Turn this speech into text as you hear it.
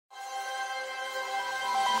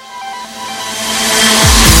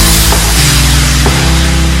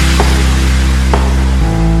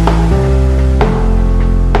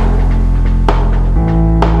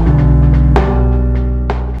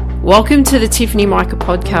Welcome to the Tiffany Micah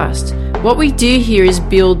podcast. What we do here is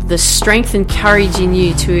build the strength and courage in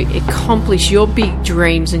you to accomplish your big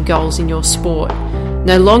dreams and goals in your sport.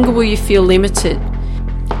 No longer will you feel limited.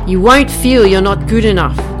 You won't feel you're not good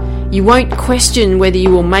enough. You won't question whether you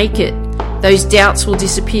will make it. Those doubts will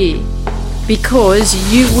disappear because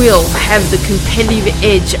you will have the competitive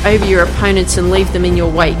edge over your opponents and leave them in your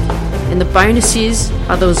wake. And the bonus is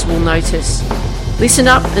others will notice. Listen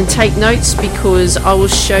up and take notes because I will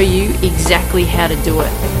show you exactly how to do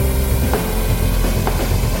it.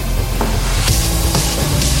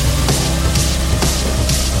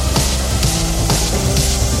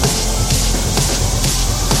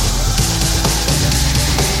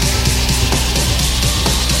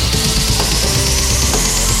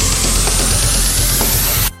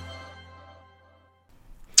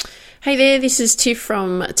 Hey there, this is Tiff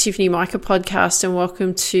from Tiffany Micah Podcast and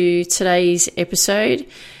welcome to today's episode.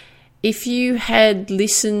 If you had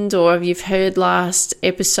listened or if you've heard last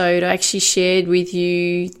episode, I actually shared with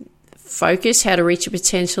you Focus, How to Reach Your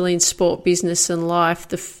Potential in Sport, Business and Life,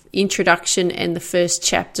 the introduction and the first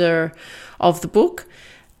chapter of the book.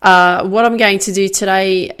 What I'm going to do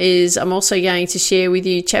today is I'm also going to share with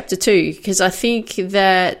you chapter 2 because I think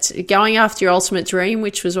that going after your ultimate dream,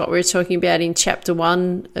 which was what we were talking about in chapter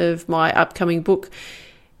 1 of my upcoming book,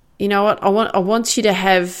 you know what, I want you to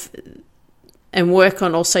have and work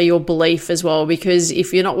on also your belief as well, because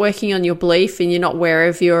if you're not working on your belief and you're not aware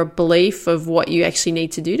of your belief of what you actually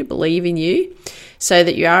need to do to believe in you so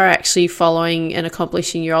that you are actually following and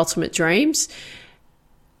accomplishing your ultimate dreams,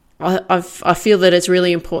 I feel that it's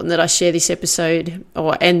really important that I share this episode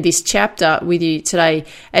and this chapter with you today.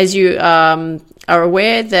 As you are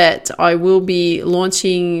aware that I will be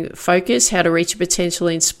launching Focus, How to Reach Your Potential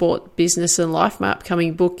in Sport, Business and Life, my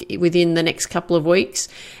upcoming book, within the next couple of weeks.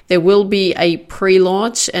 There will be a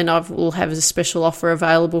pre-launch and I will have a special offer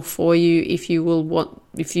available for you if you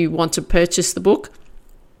want to purchase the book.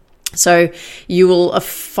 So you will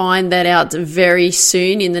find that out very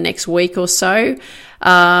soon in the next week or so.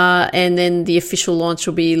 And then the official launch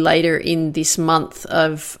will be later in this month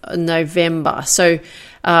of November. So,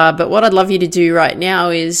 but what I'd love you to do right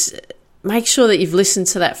now is make sure that you've listened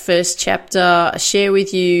to that first chapter, share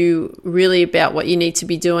with you really about what you need to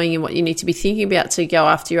be doing and what you need to be thinking about to go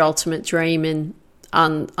after your ultimate dream and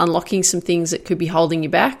unlocking some things that could be holding you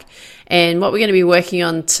back. And what we're going to be working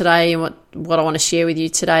on today and what I want to share with you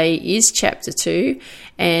today is chapter 2,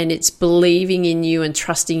 and it's believing in you and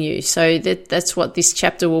trusting you. So that's what this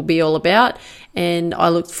chapter will be all about, and I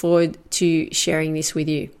look forward to sharing this with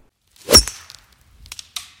you.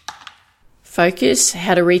 Focus,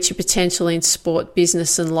 How to Reach Your Potential in Sport,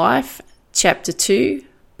 Business and Life. Chapter 2,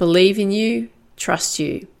 Believe in You, Trust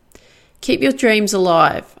You. Keep your dreams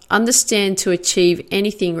alive. Understand to achieve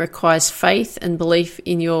anything requires faith and belief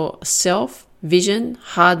in yourself, vision,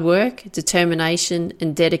 hard work, determination,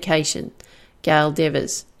 and dedication. Gail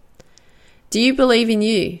Devers. Do you believe in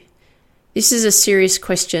you? This is a serious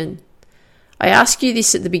question. I ask you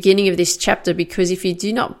this at the beginning of this chapter because if you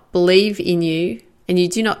do not believe in you and you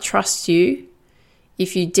do not trust you,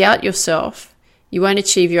 if you doubt yourself, you won't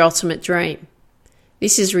achieve your ultimate dream.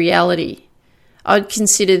 This is reality. I would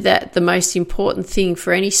consider that the most important thing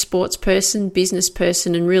for any sports person, business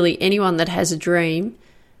person, and really anyone that has a dream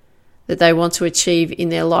that they want to achieve in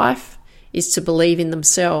their life is to believe in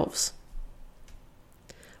themselves.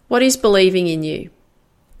 What is believing in you?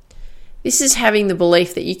 This is having the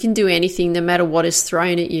belief that you can do anything no matter what is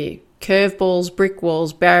thrown at you. Curveballs, brick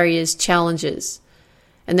walls, barriers, challenges,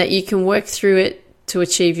 and that you can work through it to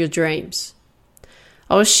achieve your dreams.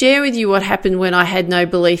 I will share with you what happened when I had no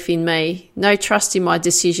belief in me, no trust in my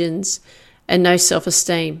decisions, and no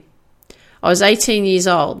self-esteem. I was 18 years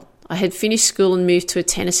old. I had finished school and moved to a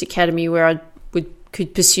tennis academy where I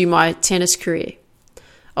could pursue my tennis career.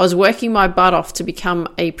 I was working my butt off to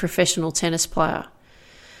become a professional tennis player.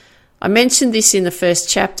 I mentioned this in the first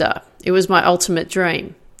chapter. It was my ultimate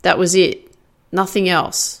dream. That was it. Nothing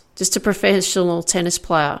else. Just a professional tennis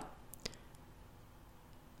player.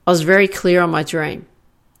 I was very clear on my dream.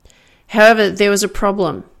 However, there was a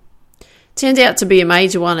problem. Turned out to be a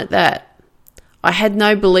major one at that. I had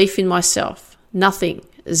no belief in myself. Nothing.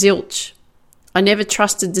 Zilch. I never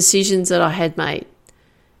trusted decisions that I had made.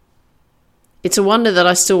 It's a wonder that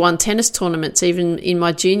I still won tennis tournaments even in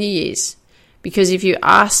my junior years, because if you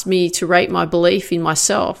asked me to rate my belief in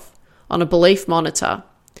myself on a belief monitor,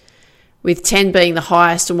 with 10 being the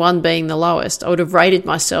highest and 1 being the lowest, I would have rated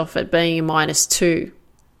myself at being a -2.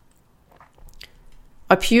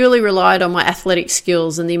 I purely relied on my athletic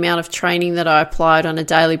skills and the amount of training that I applied on a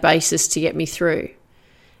daily basis to get me through.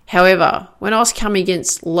 However, when I was coming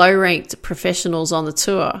against low-ranked professionals on the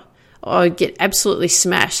tour, I would get absolutely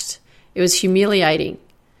smashed. It was humiliating.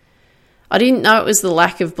 I didn't know it was the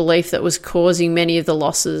lack of belief that was causing many of the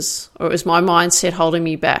losses, or it was my mindset holding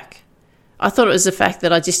me back. I thought it was the fact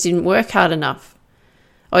that I just didn't work hard enough.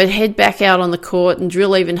 I would head back out on the court and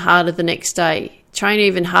drill even harder the next day, train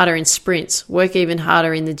even harder in sprints, work even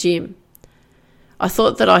harder in the gym. I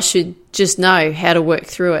thought that I should just know how to work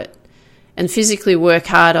through it, and physically work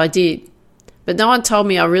hard I did. But no one told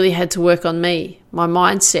me I really had to work on me, my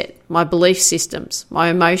mindset, my belief systems, my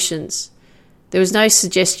emotions. There was no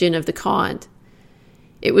suggestion of the kind.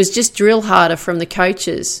 It was just drill harder from the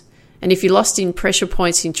coaches, and if you lost in pressure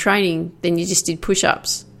points in training, then you just did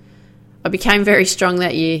push-ups. I became very strong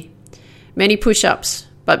that year. Many push-ups,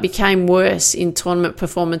 but became worse in tournament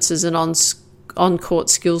performances and on-court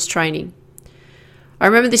skills training. I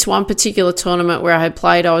remember this one particular tournament where I had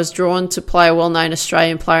played. I was drawn to play a well-known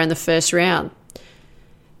Australian player in the first round.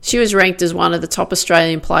 She was ranked as one of the top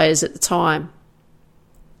Australian players at the time.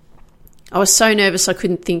 I was so nervous I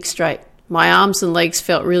couldn't think straight. My arms and legs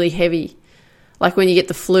felt really heavy, like when you get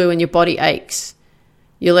the flu and your body aches.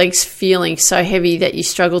 Your legs feeling so heavy that you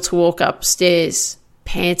struggle to walk upstairs,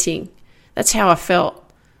 panting. That's how I felt.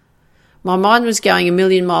 My mind was going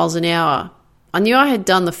 1,000,000 miles an hour. I knew I had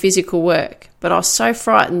done the physical work, but I was so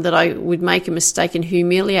frightened that I would make a mistake and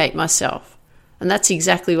humiliate myself. And that's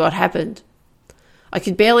exactly what happened. I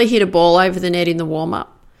could barely hit a ball over the net in the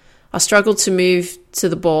warm-up. I struggled to move to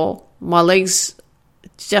the ball. My legs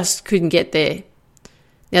just couldn't get there.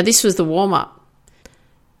 Now, this was the warm-up.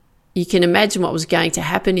 You can imagine what was going to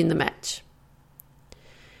happen in the match.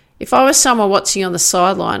 If I was someone watching on the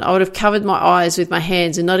sideline, I would have covered my eyes with my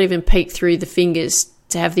hands and not even peeked through the fingers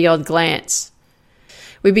to have the odd glance.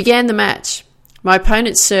 We began the match. My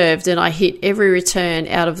opponent served and I hit every return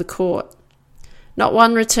out of the court. Not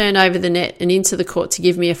one return over the net and into the court to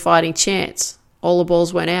give me a fighting chance. All the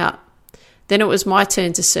balls went out. Then it was my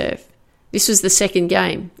turn to serve. This was the second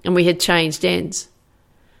game, and we had changed ends.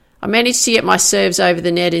 I managed to get my serves over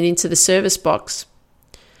the net and into the service box.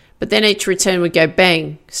 But then each return would go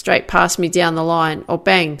bang, straight past me down the line, or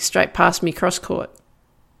bang, straight past me cross court.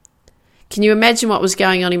 Can you imagine what was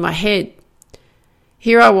going on in my head?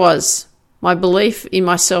 Here I was. My belief in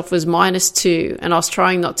myself was -2, and I was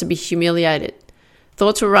trying not to be humiliated.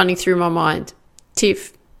 Thoughts were running through my mind.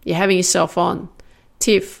 Tiff, you're having yourself on.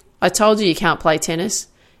 Tiff, I told you can't play tennis.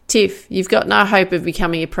 Tiff, you've got no hope of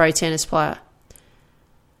becoming a pro tennis player.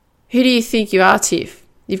 Who do you think you are, Tiff?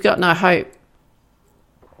 You've got no hope.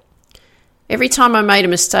 Every time I made a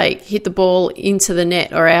mistake, hit the ball into the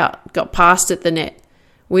net or out, got past at the net,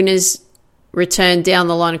 winners returned down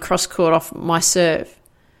the line and cross court off my serve.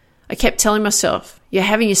 I kept telling myself, you're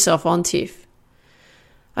having yourself on, Tiff.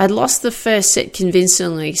 I had lost the first set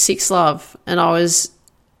convincingly, 6-love, and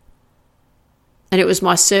it was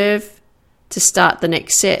my serve to start the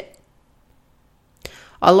next set.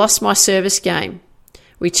 I lost my service game.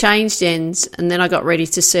 We changed ends, and then I got ready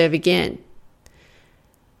to serve again.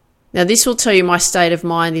 Now, this will tell you my state of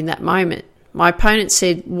mind in that moment. My opponent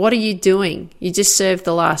said, "What are you doing? You just served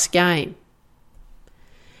the last game."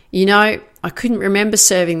 You know, I couldn't remember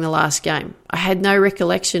serving the last game. I had no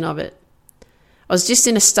recollection of it. I was just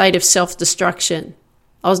in a state of self-destruction.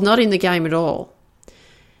 I was not in the game at all.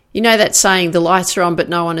 You know that saying, the lights are on but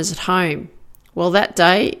no one is at home? Well, that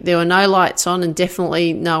day, there were no lights on and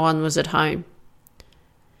definitely no one was at home.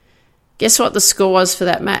 Guess what the score was for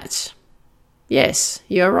that match? Yes,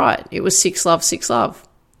 you're right. It was 6-love, 6-love.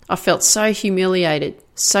 I felt so humiliated,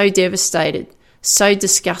 so devastated, so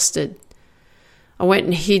disgusted. I went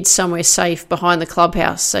and hid somewhere safe behind the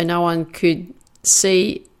clubhouse so no one could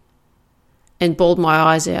see and bawled my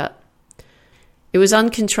eyes out. It was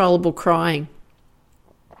uncontrollable crying.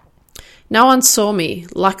 No one saw me.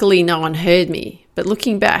 Luckily, no one heard me. But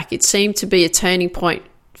looking back, it seemed to be a turning point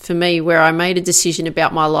for me where I made a decision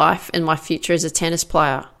about my life and my future as a tennis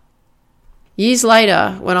player. Years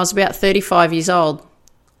later, when I was about 35 years old,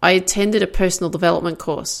 I attended a personal development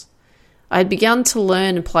course. I had begun to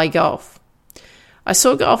learn and play golf. I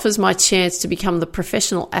saw golf as my chance to become the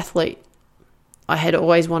professional athlete I had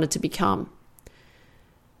always wanted to become.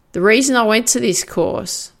 The reason I went to this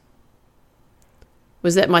course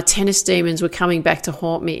was that my tennis demons were coming back to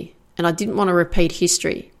haunt me, and I didn't want to repeat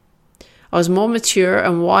history. I was more mature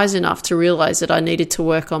and wise enough to realise that I needed to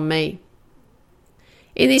work on me.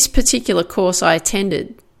 In this particular course I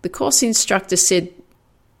attended, the course instructor said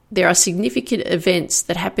there are significant events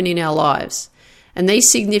that happen in our lives, and these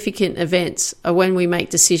significant events are when we make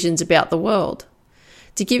decisions about the world.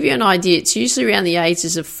 To give you an idea, it's usually around the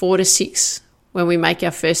ages of 4 to 6 when we make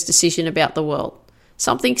our first decision about the world.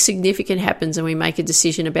 Something significant happens and we make a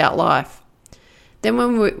decision about life. Then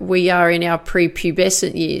when we are in our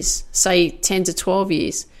prepubescent years, say 10 to 12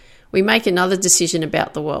 years, we make another decision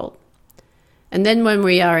about the world. And then when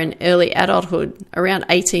we are in early adulthood, around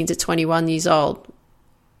 18 to 21 years old,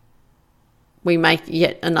 we make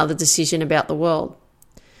yet another decision about the world.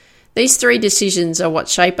 These three decisions are what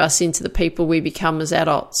shape us into the people we become as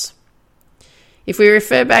adults. If we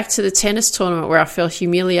refer back to the tennis tournament where I felt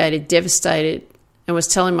humiliated, devastated, and was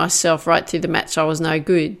telling myself right through the match I was no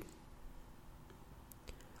good,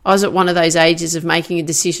 I was at one of those ages of making a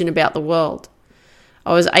decision about the world.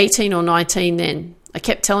 I was 18 or 19 then. I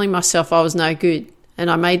kept telling myself I was no good, and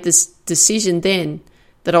I made this decision then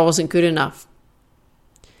that I wasn't good enough.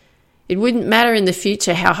 It wouldn't matter in the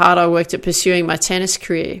future how hard I worked at pursuing my tennis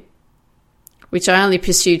career, which I only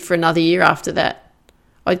pursued for another year after that.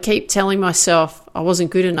 I'd keep telling myself I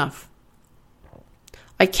wasn't good enough.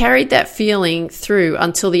 I carried that feeling through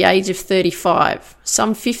until the age of 35,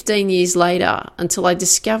 some 15 years later, until I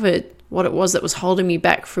discovered what it was that was holding me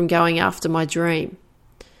back from going after my dream.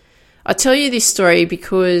 I tell you this story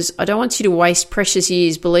because I don't want you to waste precious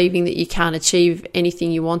years believing that you can't achieve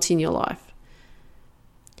anything you want in your life.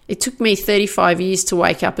 It took me 35 years to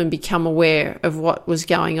wake up and become aware of what was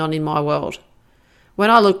going on in my world. When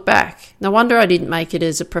I look back, no wonder I didn't make it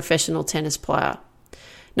as a professional tennis player.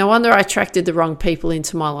 No wonder I attracted the wrong people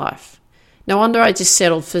into my life. No wonder I just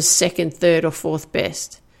settled for second, third, or fourth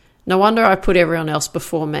best. No wonder I put everyone else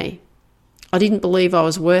before me. I didn't believe I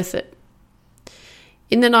was worth it.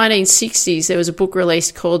 In the 1960s, there was a book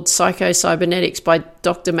released called Psycho-Cybernetics by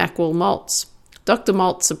Dr. Maxwell Maltz. Dr.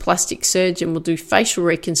 Maltz, a plastic surgeon, will do facial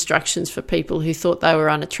reconstructions for people who thought they were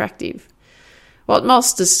unattractive. What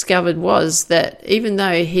Maltz discovered was that even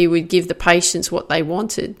though he would give the patients what they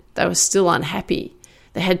wanted, they were still unhappy.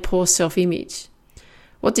 They had poor self-image.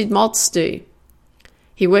 What did Maltz do?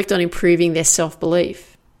 He worked on improving their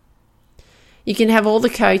self-belief. You can have all the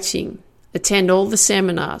coaching, attend all the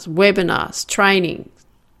seminars, webinars, training,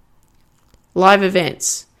 live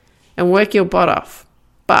events, and work your butt off.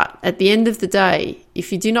 But at the end of the day,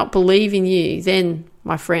 if you do not believe in you, then,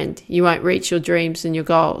 my friend, you won't reach your dreams and your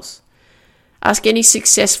goals. Ask any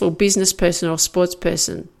successful business person or sports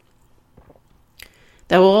person.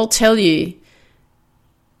 They will all tell you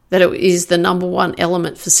that it is the number one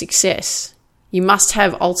element for success. You must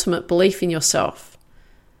have ultimate belief in yourself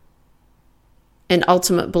and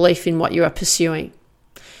ultimate belief in what you are pursuing.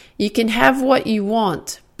 You can have what you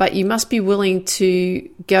want, but you must be willing to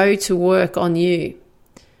go to work on you.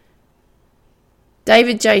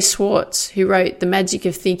 David J. Schwartz, who wrote The Magic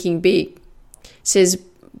of Thinking Big, says,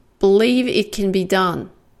 believe it can be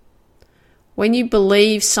done. When you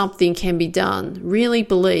believe something can be done, really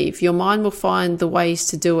believe, your mind will find the ways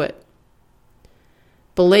to do it.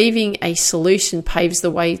 Believing a solution paves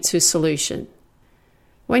the way to solution.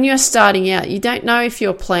 When you're starting out, you don't know if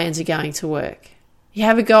your plans are going to work. You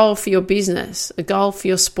have a goal for your business, a goal for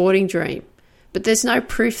your sporting dream, but there's no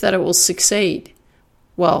proof that it will succeed.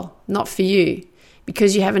 Well, not for you,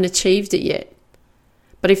 because you haven't achieved it yet.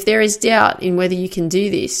 But if there is doubt in whether you can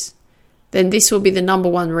do this, then this will be the number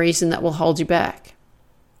one reason that will hold you back.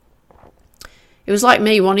 It was like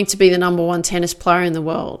me wanting to be the number one tennis player in the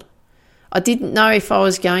world. I didn't know if I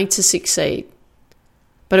was going to succeed,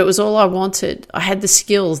 but it was all I wanted. I had the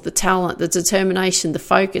skills, the talent, the determination, the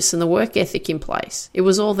focus, and the work ethic in place. It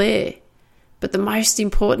was all there, but the most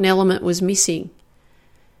important element was missing.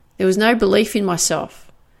 There was no belief in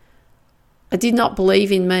myself. I did not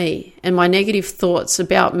believe in me, and my negative thoughts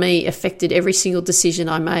about me affected every single decision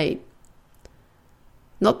I made.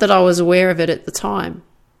 Not that I was aware of it at the time.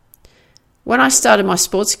 When I started my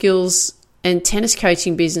sports skills and tennis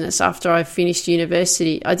coaching business after I finished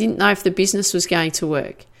university, I didn't know if the business was going to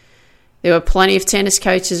work. There were plenty of tennis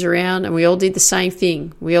coaches around, and we all did the same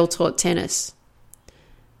thing. We all taught tennis.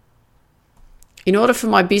 In order for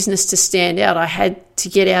my business to stand out, I had to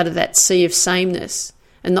get out of that sea of sameness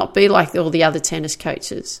and not be like all the other tennis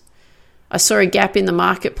coaches. I saw a gap in the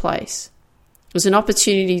marketplace. It was an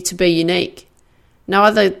opportunity to be unique. No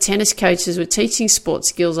other tennis coaches were teaching sports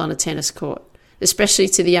skills on a tennis court, especially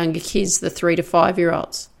to the younger kids, the 3 to 5 year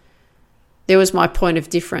olds. There was my point of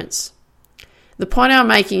difference. The point I'm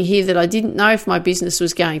making here that I didn't know if my business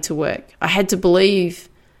was going to work. I had to believe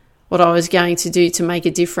what I was going to do to make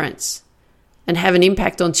a difference and have an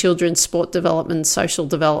impact on children's sport development and social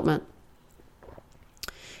development.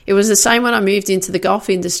 It was the same when I moved into the golf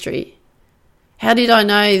industry. How did I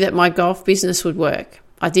know that my golf business would work?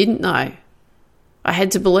 I didn't know. I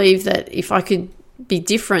had to believe that if I could be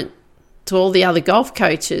different to all the other golf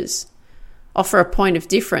coaches, offer a point of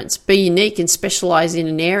difference, be unique and specialise in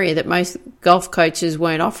an area that most golf coaches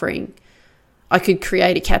weren't offering, I could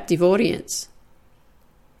create a captive audience.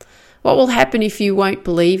 What will happen if you won't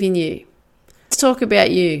believe in you? Let's talk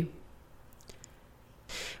about you.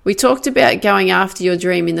 We talked about going after your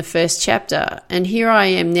dream in the first chapter, and here I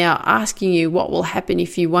am now asking you what will happen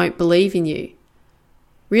if you won't believe in you.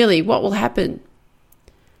 Really, what will happen?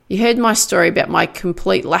 You heard my story about my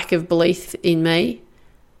complete lack of belief in me.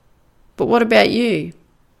 But what about you?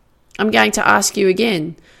 I'm going to ask you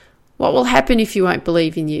again, what will happen if you won't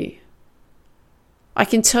believe in you? I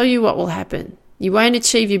can tell you what will happen. You won't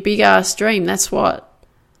achieve your big-ass dream, that's what.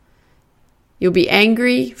 You'll be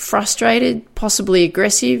angry, frustrated, possibly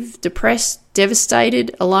aggressive, depressed,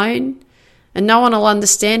 devastated, alone, and no one will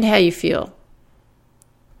understand how you feel.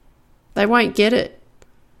 They won't get it.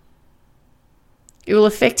 It will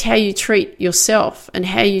affect how you treat yourself and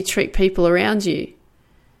how you treat people around you.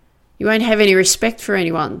 You won't have any respect for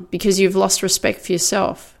anyone because you've lost respect for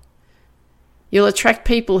yourself. You'll attract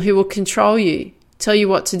people who will control you, tell you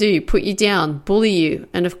what to do, put you down, bully you,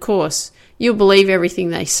 and of course, you'll believe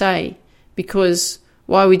everything they say. Because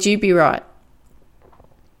why would you be right?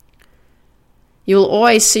 You'll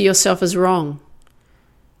always see yourself as wrong.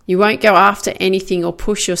 You won't go after anything or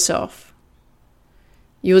push yourself.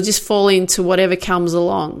 You'll just fall into whatever comes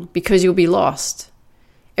along because you'll be lost.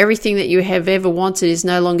 Everything that you have ever wanted is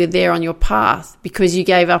no longer there on your path because you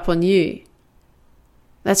gave up on you.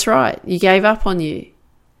 That's right, you gave up on you.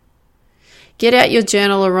 Get out your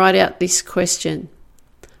journal and write out this question.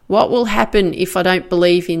 What will happen if I don't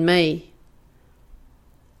believe in me?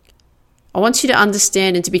 I want you to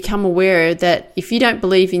understand and to become aware that if you don't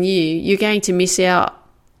believe in you, you're going to miss out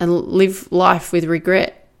and live life with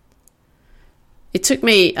regret. It took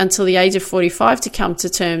me until the age of 45 to come to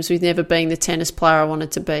terms with never being the tennis player I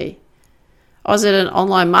wanted to be. I was at an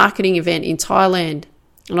online marketing event in Thailand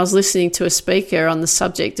and I was listening to a speaker on the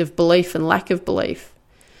subject of belief and lack of belief.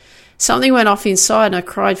 Something went off inside and I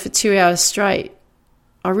cried for 2 hours straight.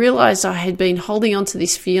 I realised I had been holding on to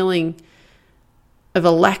this feeling of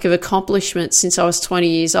a lack of accomplishment since I was 20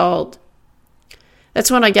 years old.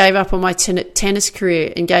 That's when I gave up on my tennis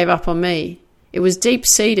career and gave up on me. It was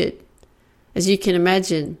deep-seated, as you can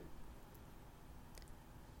imagine.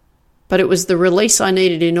 But it was the release I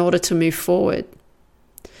needed in order to move forward.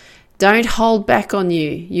 Don't hold back on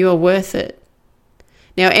you. You are worth it.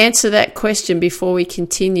 Now answer that question before we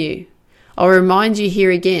continue. I'll remind you here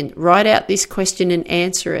again, write out this question and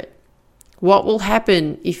answer it. What will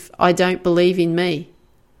happen if I don't believe in me?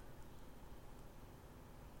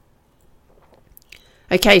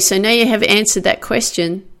 Okay, so now you have answered that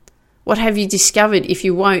question. What have you discovered if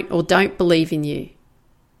you won't or don't believe in you?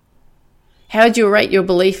 How would you rate your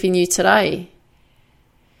belief in you today?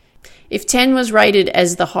 If 10 was rated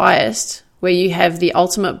as the highest, where you have the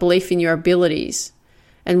ultimate belief in your abilities,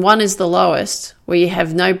 and 1 is the lowest, where you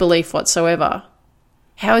have no belief whatsoever,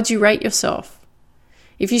 how would you rate yourself?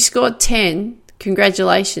 If you scored 10,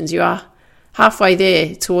 congratulations, you are halfway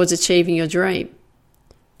there towards achieving your dream.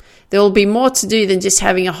 There will be more to do than just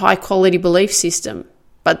having a high quality belief system,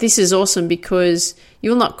 but this is awesome because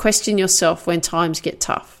you will not question yourself when times get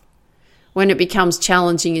tough, when it becomes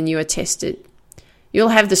challenging and you are tested. You'll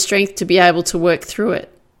have the strength to be able to work through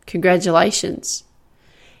it. Congratulations.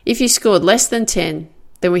 If you scored less than 10,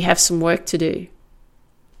 then we have some work to do.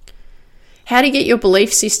 How to get your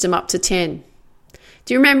belief system up to 10?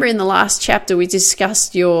 Do you remember in the last chapter we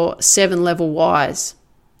discussed your 7 level whys?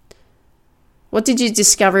 What did you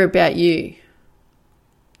discover about you?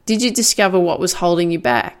 Did you discover what was holding you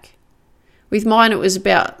back? With mine, it was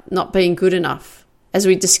about not being good enough. As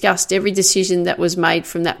we discussed, every decision that was made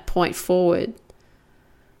from that point forward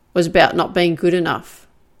was about not being good enough.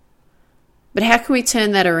 But how can we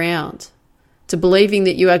turn that around to believing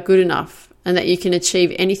that you are good enough and that you can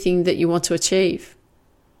achieve anything that you want to achieve?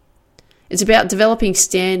 It's about developing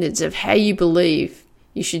standards of how you believe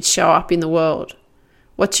you should show up in the world,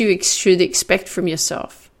 what you should expect from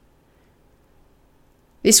yourself.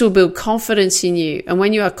 This will build confidence in you, and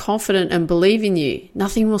when you are confident and believe in you,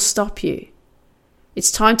 nothing will stop you.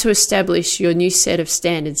 It's time to establish your new set of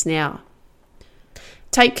standards now.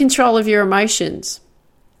 Take control of your emotions.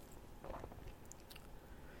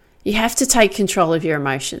 You have to take control of your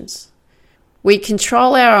emotions. We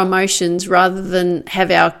control our emotions rather than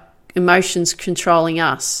have our emotions controlling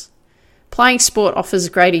us. Playing sport offers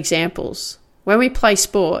great examples. When we play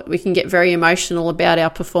sport, we can get very emotional about our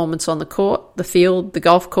performance on the court, the field, the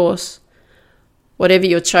golf course, whatever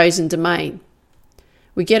your chosen domain.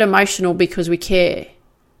 We get emotional because we care.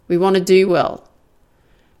 We want to do well.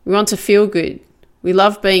 We want to feel good. We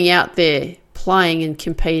love being out there, playing and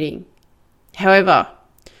competing. However,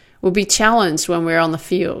 we'll be challenged when we're on the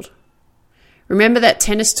field. Remember that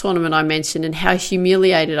tennis tournament I mentioned and how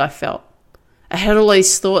humiliated I felt? I had all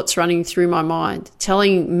these thoughts running through my mind,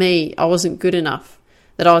 telling me I wasn't good enough,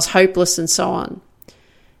 that I was hopeless and so on.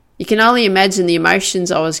 You can only imagine the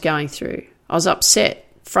emotions I was going through. I was upset,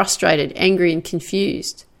 frustrated, angry and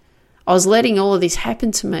confused. I was letting all of this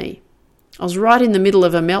happen to me. I was right in the middle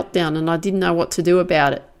of a meltdown and I didn't know what to do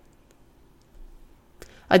about it.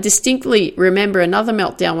 I distinctly remember another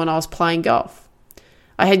meltdown when I was playing golf.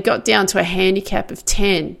 I had got down to a handicap of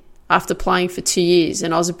 10 after playing for 2 years,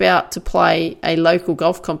 and I was about to play a local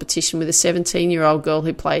golf competition with a 17-year-old girl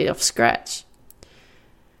who played off scratch.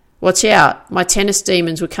 Watch out, my tennis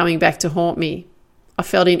demons were coming back to haunt me. I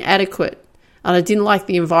felt inadequate, and I didn't like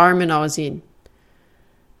the environment I was in.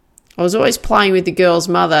 I was always playing with the girl's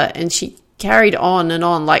mother, and she carried on and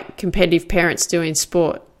on like competitive parents do in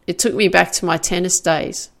sport. It took me back to my tennis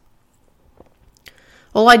days.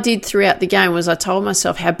 All I did throughout the game was I told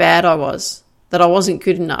myself how bad I was, that I wasn't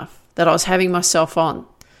good enough, that I was having myself on.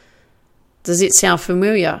 Does it sound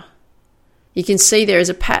familiar? You can see there is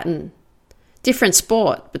a pattern. Different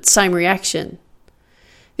sport, but same reaction.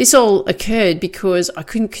 This all occurred because I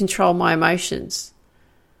couldn't control my emotions.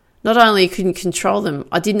 Not only couldn't control them,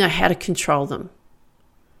 I didn't know how to control them.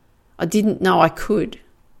 I didn't know I could.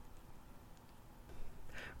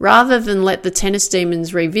 Rather than let the tennis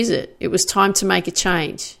demons revisit, it was time to make a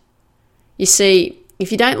change. You see,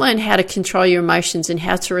 if you don't learn how to control your emotions and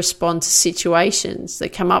how to respond to situations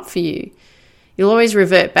that come up for you, you'll always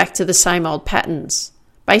revert back to the same old patterns.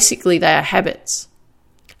 Basically, they are habits.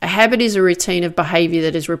 A habit is a routine of behaviour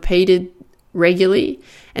that is repeated regularly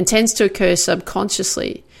and tends to occur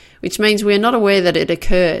subconsciously, which means we're not aware that it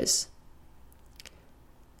occurs.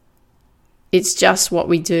 It's just what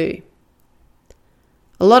we do.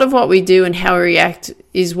 A lot of what we do and how we react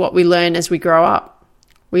is what we learn as we grow up.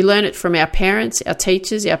 We learn it from our parents, our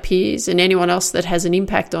teachers, our peers, and anyone else that has an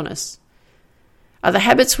impact on us. Are the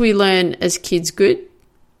habits we learn as kids good?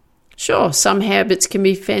 Sure, some habits can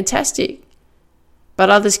be fantastic,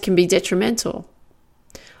 but others can be detrimental.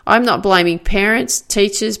 I'm not blaming parents,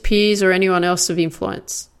 teachers, peers, or anyone else of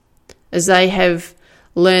influence, as they have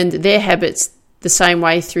learned their habits the same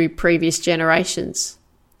way through previous generations.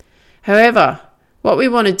 However, what we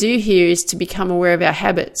want to do here is to become aware of our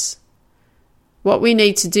habits. What we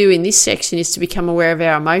need to do in this section is to become aware of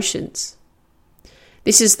our emotions.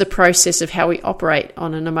 This is the process of how we operate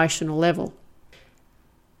on an emotional level.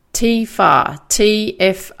 TFAR,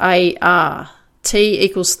 T-F-A-R. T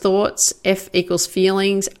equals thoughts, F equals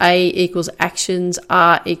feelings, A equals actions,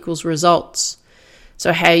 R equals results.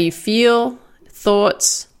 So how you feel,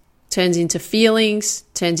 thoughts, turns into feelings,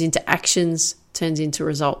 turns into actions, turns into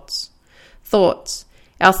results. Thoughts.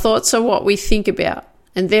 Our thoughts are what we think about,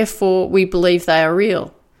 and therefore we believe they are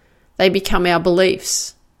real. They become our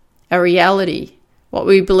beliefs, our reality, what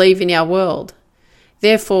we believe in our world.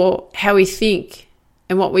 Therefore, how we think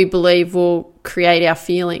and what we believe will create our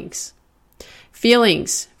feelings.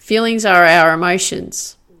 Feelings are our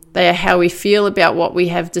emotions. They are how we feel about what we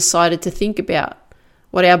have decided to think about,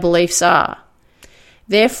 what our beliefs are.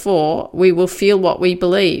 Therefore, we will feel what we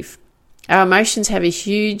believe. Our emotions have a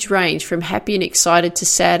huge range from happy and excited to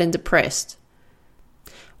sad and depressed.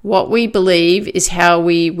 What we believe is how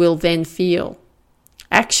we will then feel.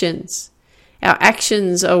 Actions. Our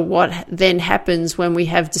actions are what then happens when we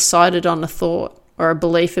have decided on a thought or a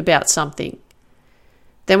belief about something.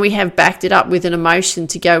 Then we have backed it up with an emotion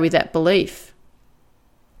to go with that belief.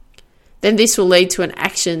 Then this will lead to an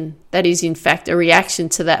action that is in fact a reaction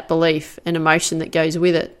to that belief and emotion that goes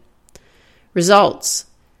with it. Results.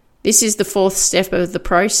 This is the fourth step of the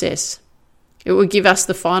process. It will give us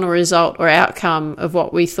the final result or outcome of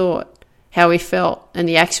what we thought, how we felt, and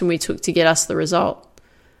the action we took to get us the result.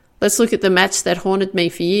 Let's look at the match that haunted me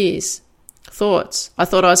for years. Thoughts. I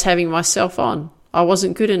thought I was having myself on. I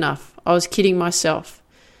wasn't good enough. I was kidding myself.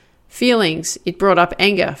 Feelings. It brought up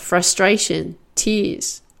anger, frustration,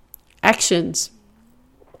 tears. Actions.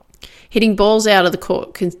 Hitting balls out of the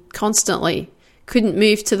court constantly. Couldn't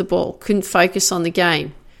move to the ball. Couldn't focus on the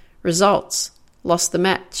game. Results. Lost the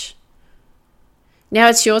match. Now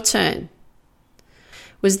it's your turn.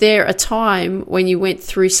 Was there a time when you went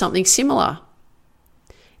through something similar?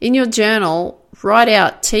 In your journal, write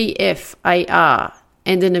out TFAR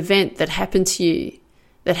and an event that happened to you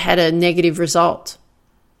that had a negative result.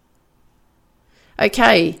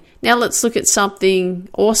 Okay, now let's look at something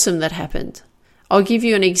awesome that happened. I'll give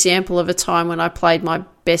you an example of a time when I played my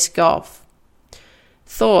best golf.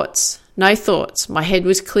 Thoughts. No thoughts. My head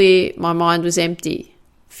was clear. My mind was empty.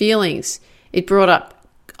 Feelings. It brought up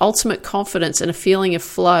ultimate confidence and a feeling of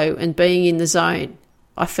flow and being in the zone.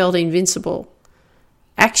 I felt invincible.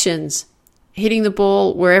 Actions. Hitting the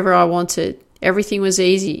ball wherever I wanted. Everything was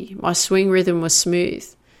easy. My swing rhythm was smooth.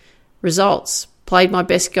 Results: played my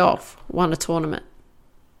best golf, won a tournament.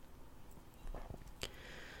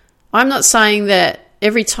 I'm not saying that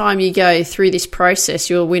every time you go through this process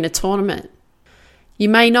you'll win a tournament. You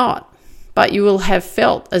may not, but you will have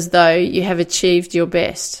felt as though you have achieved your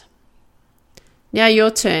best. Now your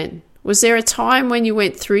turn. Was there a time when you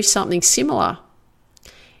went through something similar?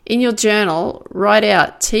 In your journal, write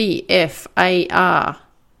out TFAR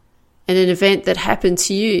and an event that happened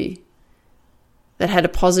to you that had a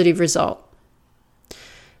positive result.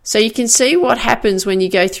 So you can see what happens when you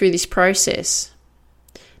go through this process.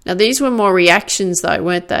 Now these were more reactions though,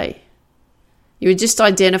 weren't they? You were just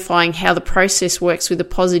identifying how the process works with a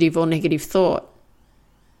positive or negative thought.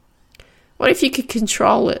 What if you could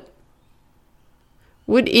control it?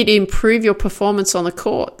 Would it improve your performance on the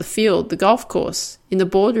court, the field, the golf course, in the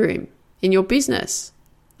boardroom, in your business?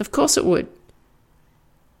 Of course it would.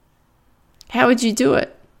 How would you do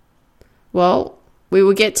it? Well, we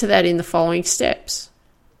will get to that in the following steps.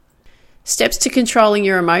 Steps to controlling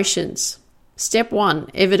your emotions. Step 1,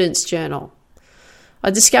 evidence journal.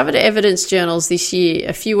 I discovered evidence journals this year,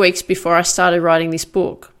 a few weeks before I started writing this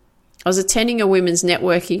book. I was attending a women's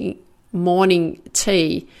networking morning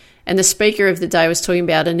tea, and the speaker of the day was talking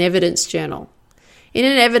about an evidence journal. In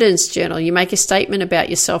an evidence journal, you make a statement about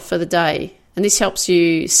yourself for the day, and this helps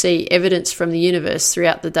you see evidence from the universe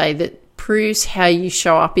throughout the day that proves how you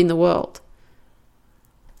show up in the world.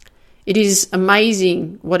 It is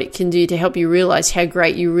amazing what it can do to help you realize how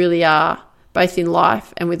great you really are, both in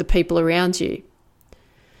life and with the people around you.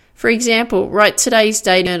 For example, write today's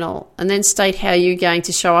day journal and then state how you're going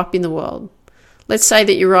to show up in the world. Let's say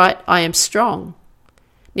that you write, I am strong.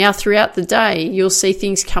 Now throughout the day, you'll see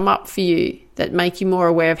things come up for you that make you more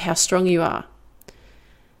aware of how strong you are.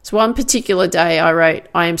 So one particular day I wrote,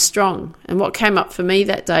 I am strong. And what came up for me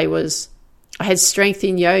that day was, I had strength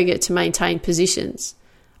in yoga to maintain positions.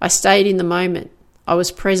 I stayed in the moment. I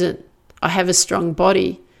was present. I have a strong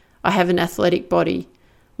body. I have an athletic body.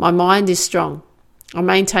 My mind is strong. I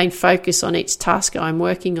maintain focus on each task I'm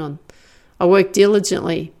working on. I work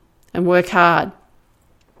diligently and work hard.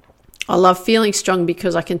 I love feeling strong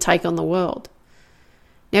because I can take on the world.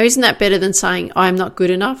 Now, isn't that better than saying, I'm not good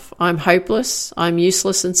enough, I'm hopeless, I'm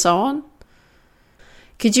useless, and so on?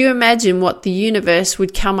 Could you imagine what the universe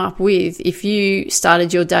would come up with if you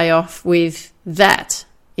started your day off with that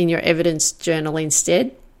in your evidence journal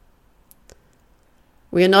instead?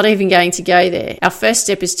 We are not even going to go there. Our first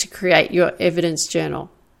step is to create your evidence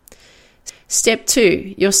journal. Step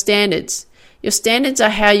 2, your standards. Your standards are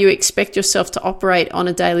how you expect yourself to operate on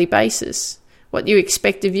a daily basis, what you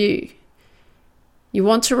expect of you. You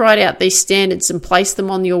want to write out these standards and place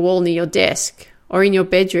them on your wall near your desk or in your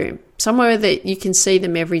bedroom, somewhere that you can see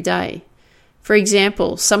them every day. For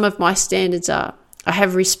example, some of my standards are, I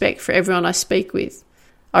have respect for everyone I speak with.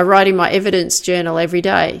 I write in my evidence journal every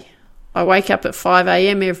day. I wake up at 5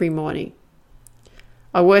 a.m. every morning.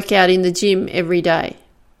 I work out in the gym every day.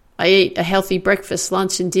 I eat a healthy breakfast,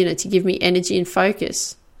 lunch and dinner to give me energy and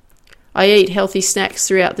focus. I eat healthy snacks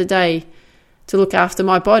throughout the day to look after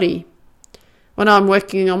my body. When I'm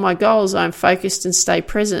working on my goals, I'm focused and stay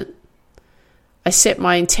present. I set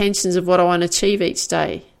my intentions of what I want to achieve each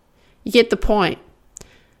day. You get the point.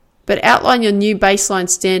 But outline your new baseline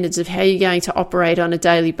standards of how you're going to operate on a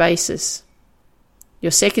daily basis.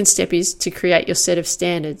 Your second step is to create your set of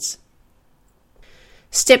standards.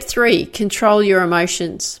 Step 3, control your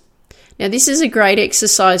emotions. Now this is a great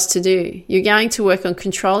exercise to do. You're going to work on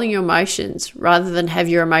controlling your emotions rather than have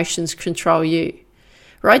your emotions control you.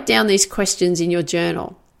 Write down these questions in your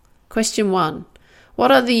journal. Question 1,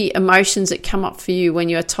 what are the emotions that come up for you when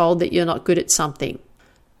you are told that you're not good at something?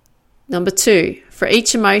 Number 2, for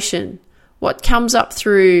each emotion, what comes up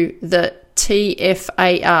through the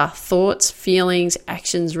TFAR, thoughts, feelings,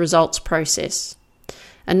 actions, results process?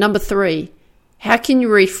 And number 3, how can you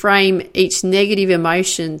reframe each negative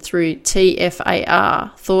emotion through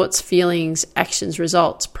TFAR, thoughts, feelings, actions,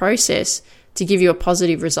 results process to give you a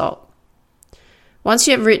positive result? Once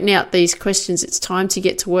you have written out these questions, it's time to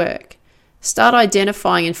get to work. Start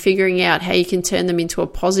identifying and figuring out how you can turn them into a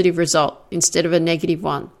positive result instead of a negative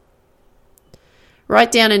one.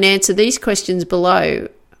 Write down and answer these questions below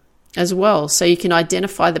as well, so you can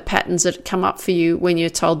identify the patterns that come up for you when you're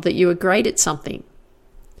told that you are great at something.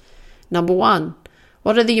 Number 1,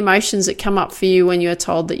 what are the emotions that come up for you when you are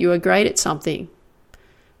told that you are great at something?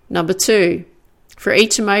 Number 2, for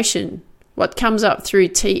each emotion, what comes up through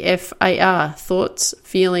TFAR, thoughts,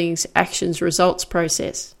 feelings, actions, results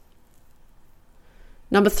process?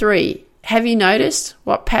 Number 3, have you noticed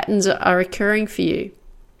what patterns are occurring for you?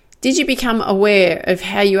 Did you become aware of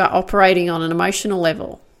how you are operating on an emotional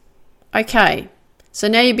level? Okay, so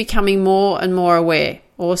now you're becoming more and more aware.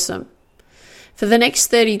 Awesome. For the next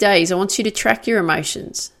 30 days, I want you to track your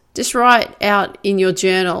emotions. Just write out in your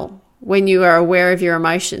journal when you are aware of your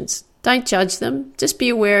emotions. Don't judge them, just be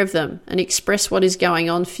aware of them and express what is going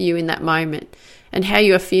on for you in that moment and how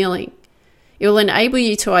you are feeling. It will enable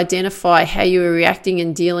you to identify how you are reacting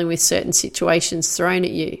and dealing with certain situations thrown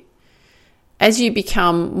at you. As you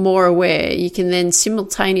become more aware, you can then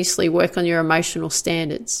simultaneously work on your emotional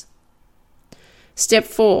standards. Step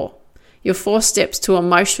 4, your 4 steps to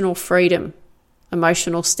emotional freedom,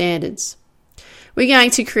 emotional standards. We're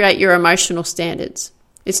going to create your emotional standards.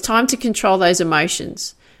 It's time to control those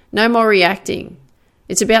emotions. No more reacting.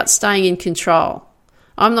 It's about staying in control.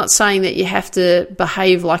 I'm not saying that you have to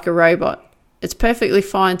behave like a robot. It's perfectly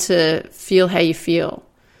fine to feel how you feel.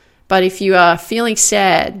 But if you are feeling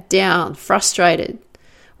sad, down, frustrated,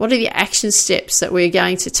 what are the action steps that we're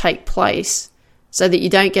going to take place so that you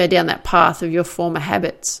don't go down that path of your former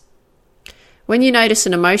habits? When you notice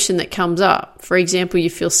an emotion that comes up, for example, you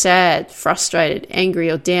feel sad, frustrated, angry,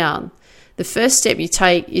 or down, the first step you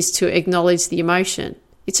take is to acknowledge the emotion.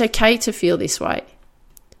 It's okay to feel this way.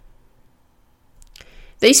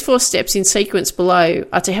 These 4 steps in sequence below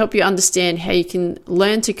are to help you understand how you can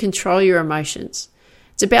learn to control your emotions.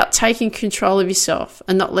 It's about taking control of yourself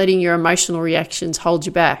and not letting your emotional reactions hold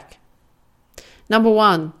you back. Number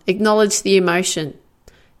 1, acknowledge the emotion.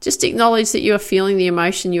 Just acknowledge that you are feeling the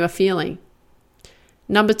emotion you are feeling.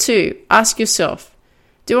 Number 2, ask yourself,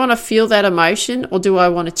 do I want to feel that emotion or do I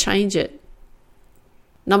want to change it?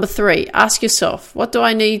 Number 3, ask yourself, what do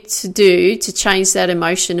I need to do to change that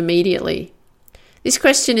emotion immediately? This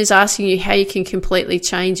question is asking you how you can completely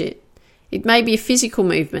change it. It may be a physical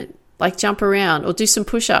movement, like jump around or do some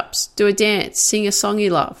push-ups, do a dance, sing a song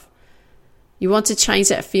you love. You want to change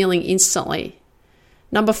that feeling instantly.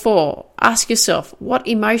 Number 4, ask yourself, what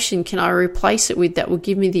emotion can I replace it with that will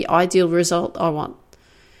give me the ideal result I want?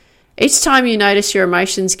 Each time you notice your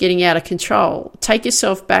emotions getting out of control, take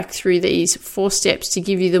yourself back through these 4 steps to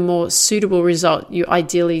give you the more suitable result you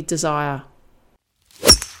ideally desire.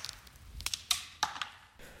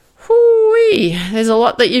 Whoo-wee! There's a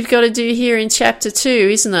lot that you've got to do here in chapter 2,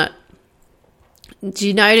 isn't it? Do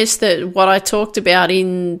you notice that what I talked about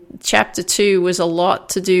in chapter 2 was a lot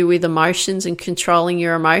to do with emotions and controlling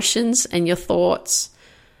your emotions and your thoughts?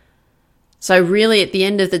 So really, at the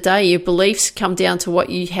end of the day, your beliefs come down to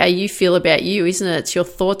how you feel about you, isn't it? It's your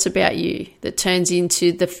thoughts about you that turns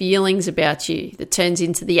into the feelings about you, that turns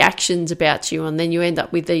into the actions about you, and then you end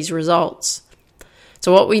up with these results.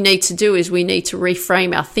 So what we need to do is we need to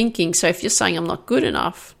reframe our thinking. So if you're saying, I'm not good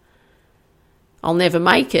enough, I'll never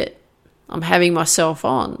make it, I'm having myself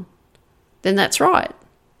on, then that's right.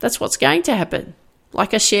 That's what's going to happen.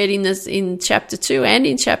 Like I shared in chapter 2 and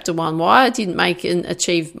in chapter 1, why I didn't make and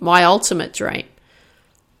achieve my ultimate dream.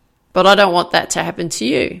 But I don't want that to happen to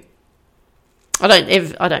you. I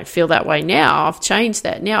don't feel that way now. I've changed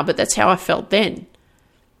that now, but that's how I felt then.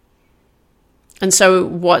 And so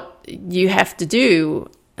what you have to do,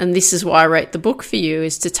 and this is why I wrote the book for you,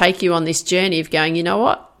 is to take you on this journey of going, you know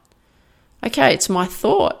what? Okay, it's my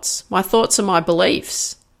thoughts. My thoughts are my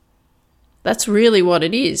beliefs. That's really what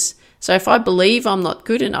it is. So if I believe I'm not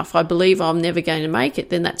good enough, I believe I'm never going to make it,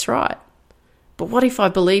 then that's right. But what if I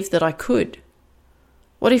believe that I could?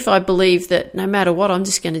 What if I believe that no matter what, I'm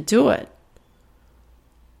just going to do it?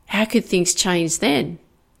 How could things change then?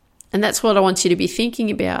 And that's what I want you to be thinking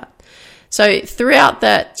about. So throughout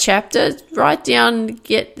that chapter, write down,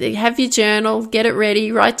 have your journal, get it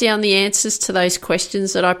ready, write down the answers to those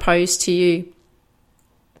questions that I posed to you.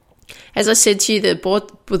 As I said to you, the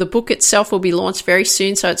book itself will be launched very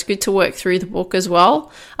soon, so it's good to work through the book as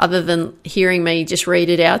well, other than hearing me just read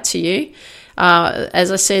it out to you.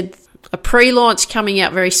 As I said, a pre-launch coming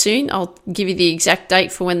out very soon. I'll give you the exact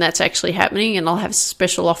date for when that's actually happening, and I'll have a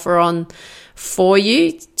special offer on for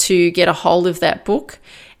you to get a hold of that book.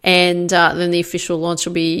 And then the official launch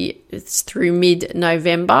will be through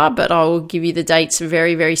mid-November, but I will give you the dates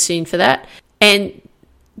very, very soon for that. And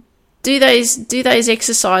do those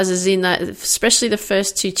exercises in that, especially the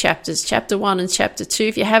first 2 chapters, chapter 1 and chapter 2.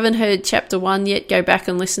 If you haven't heard chapter 1 yet, go back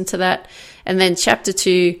and listen to that. And then chapter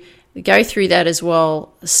 2, go through that as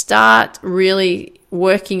well. Start really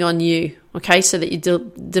working on you, okay, so that you're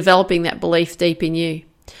developing that belief deep in you.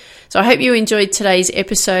 So I hope you enjoyed today's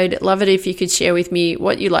episode. Love it if you could share with me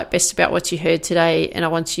what you like best about what you heard today. And I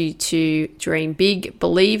want you to dream big,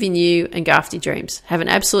 believe in you, and go after your dreams. Have an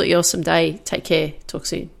absolutely awesome day. Take care. Talk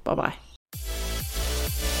soon. Bye-bye.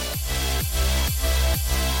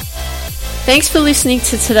 Thanks for listening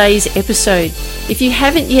to today's episode. If you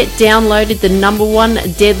haven't yet downloaded the number one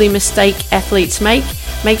deadly mistake athletes make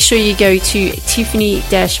sure you go to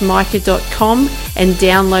tiffany-micah.com and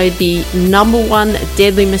download the number one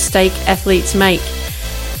deadly mistake athletes make.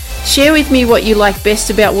 Share with me what you like best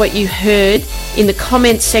about what you heard in the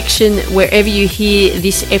comments section wherever you hear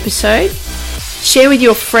this episode. Share with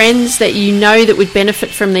your friends that you know that would benefit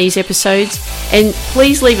from these episodes, and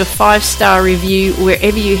please leave a 5-star review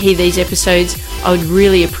wherever you hear these episodes. I would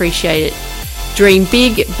really appreciate it. Dream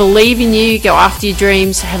big, believe in you, go after your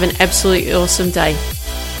dreams. Have an absolutely awesome day.